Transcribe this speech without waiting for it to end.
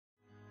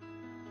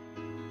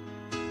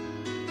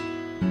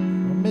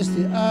miss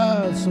the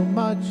earth so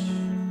much.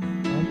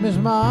 I miss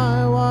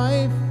my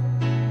wife.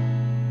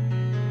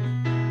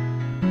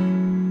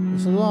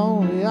 It's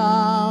lonely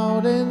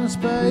out in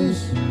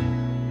space,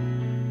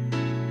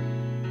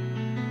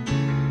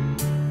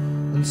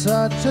 in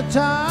such a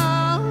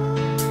timeless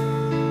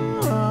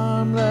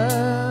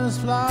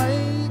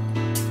flight.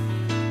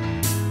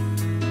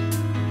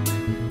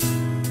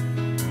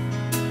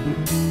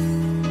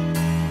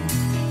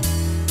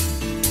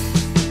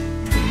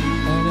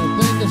 And I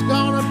think it's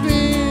gonna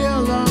be a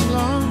long,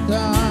 long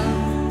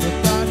time. The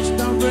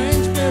touchdown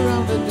brings me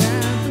round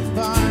again to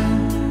find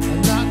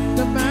I'm not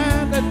the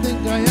man I think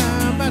I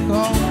am at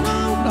all. No,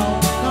 no,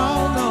 no,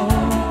 no.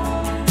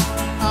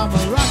 I'm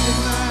a rocket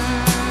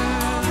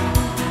man,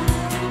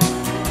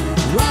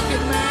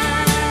 rocket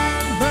man,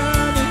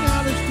 burning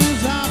out his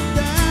fuse out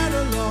there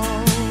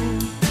alone.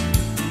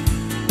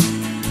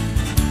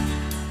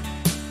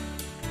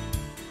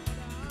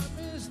 I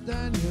miss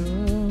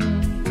Daniel.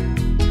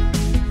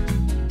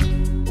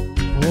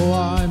 Oh,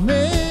 I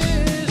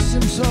miss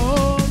him so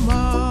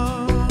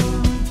much.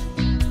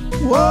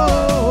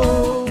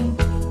 Whoa,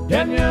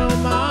 Daniel,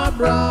 my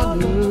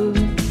brother,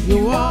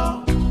 you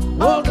are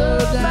older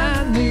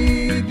than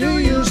me. Do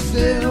you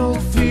still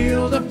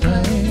feel the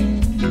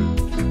pain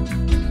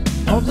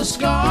of the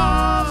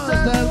scars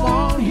that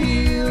won't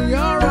heal?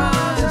 Your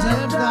eyes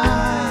have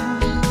died,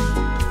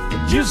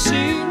 but you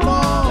see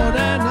more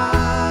than I.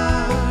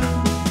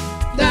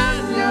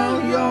 Daniel,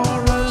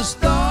 you're a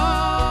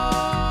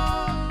star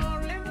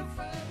in the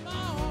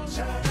moon.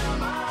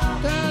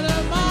 Turn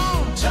them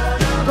on,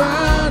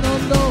 burn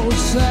on those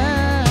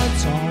sad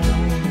songs.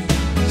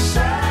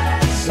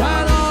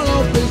 When all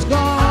hope is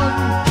gone,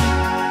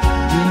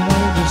 you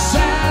know the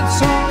sad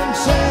songs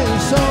say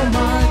so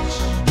much.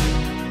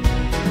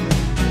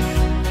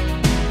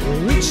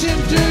 Reach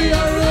into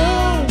your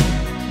room,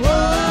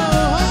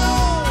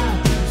 whoa,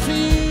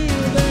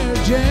 feel their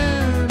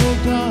gentle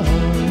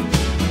touch.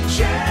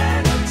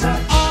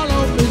 All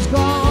hope is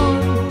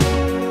gone,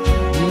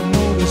 you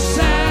know the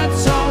sad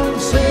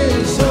songs say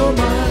so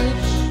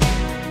much.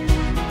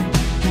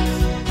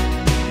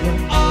 When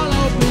all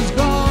hope is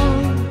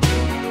gone,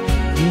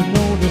 you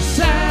know the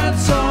sad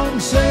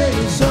songs say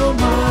so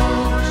much.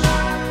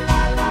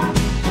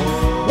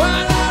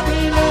 When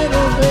every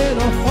little bit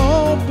of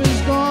hope is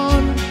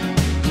gone,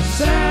 the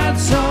sad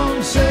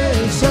songs say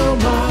so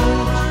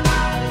much.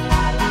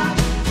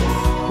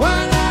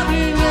 When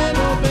every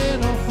little bit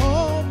of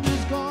hope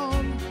is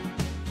gone,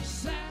 the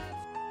sad.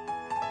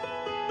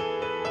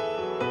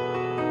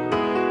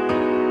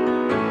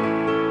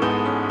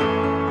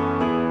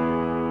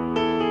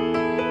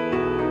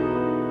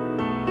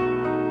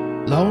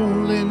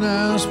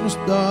 Loneliness was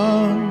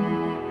done,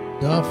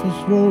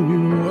 toughest role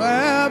you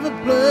ever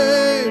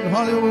played.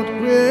 Hollywood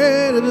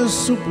created a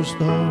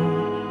superstar,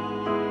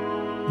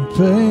 and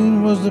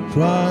pain was the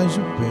price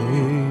you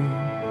paid.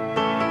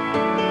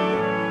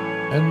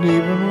 And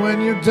even when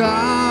you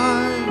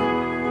died,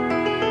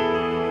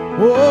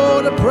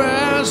 oh, the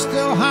press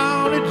still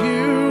hounded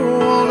you.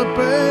 All the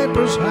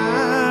papers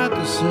had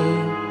to say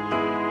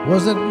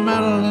was that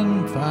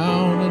Marilyn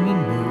found in the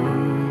news.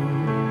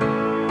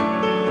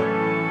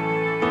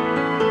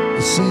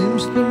 It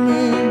seems to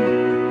me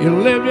you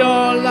live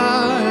your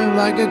life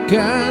like a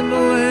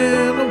candle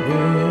in the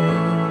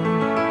wind,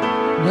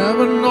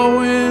 never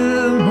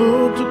knowing who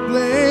to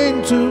cling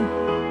to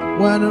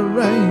when the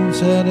rain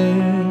set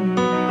in.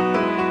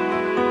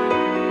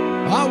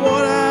 I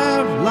would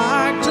have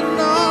liked to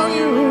know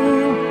you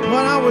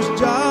when I was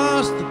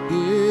just a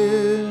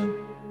kid.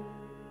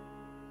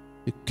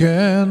 The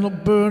candle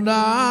burned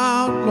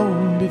out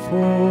long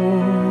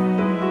before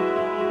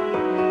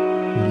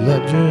the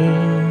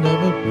legend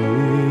ever did.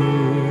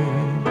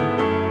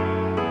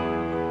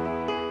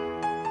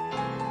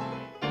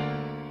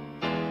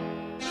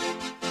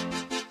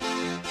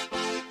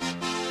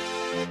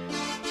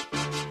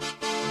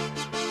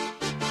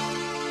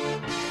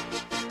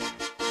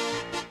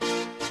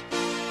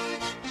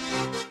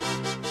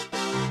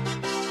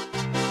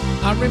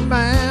 I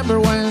remember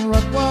when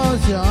Rock was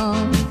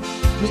young,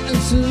 me and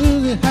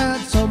Susie had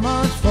so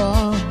much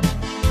fun,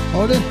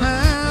 holding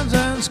hands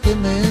and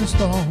skimming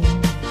stone.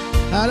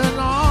 Had an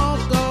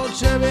old gold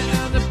Chevy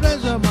and a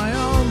place of my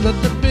own, but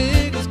the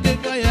biggest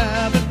kick I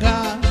ever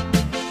got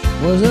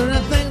was in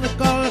a thing they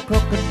call a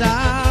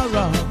crocodile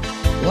rock,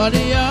 while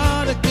the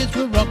other kids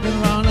were rocking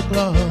around the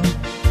club.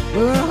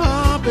 We were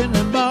hopping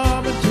and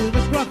bobbing to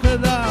the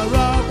crocodile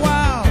rock.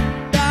 Wow,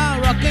 that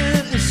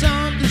rocking is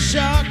something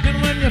shocking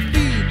when your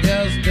feet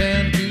just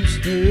can't keep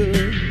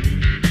still.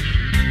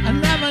 I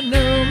never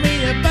knew me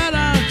a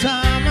better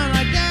time, and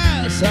I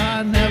guess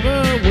I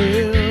never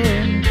will.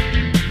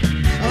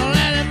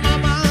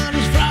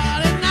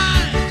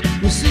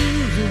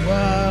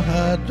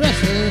 Her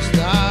dresses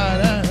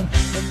tied, and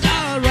the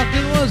dollar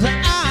rocking was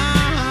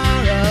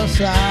out of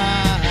sight.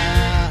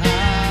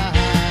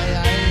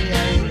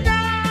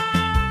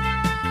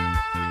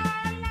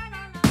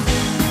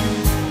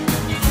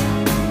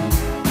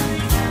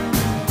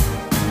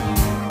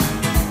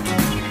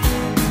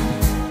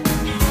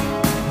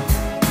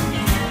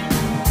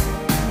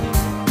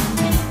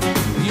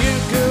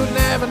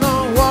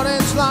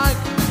 like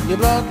your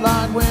blood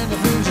like wind,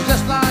 your future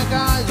just like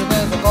eyes. And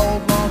there's a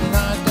cold morning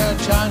night that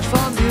shines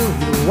from you.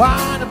 You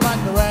wind up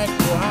like the wreck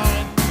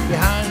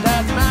behind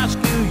that mask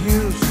you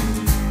use.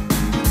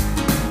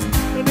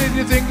 And did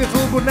you think the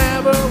fool would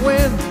never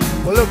win?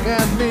 Well, look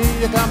at me,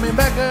 you're coming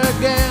back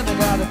again. I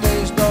got a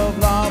taste of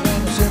love in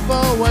a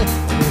simple way.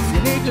 And if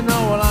you need to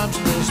know while I'm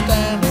still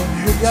standing,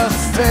 you just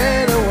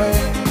fade away.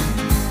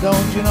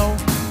 Don't you know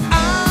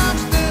I'm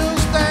still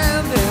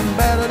standing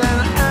better than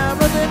I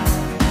ever did,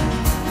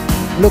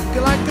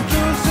 looking like a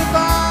true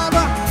survivor.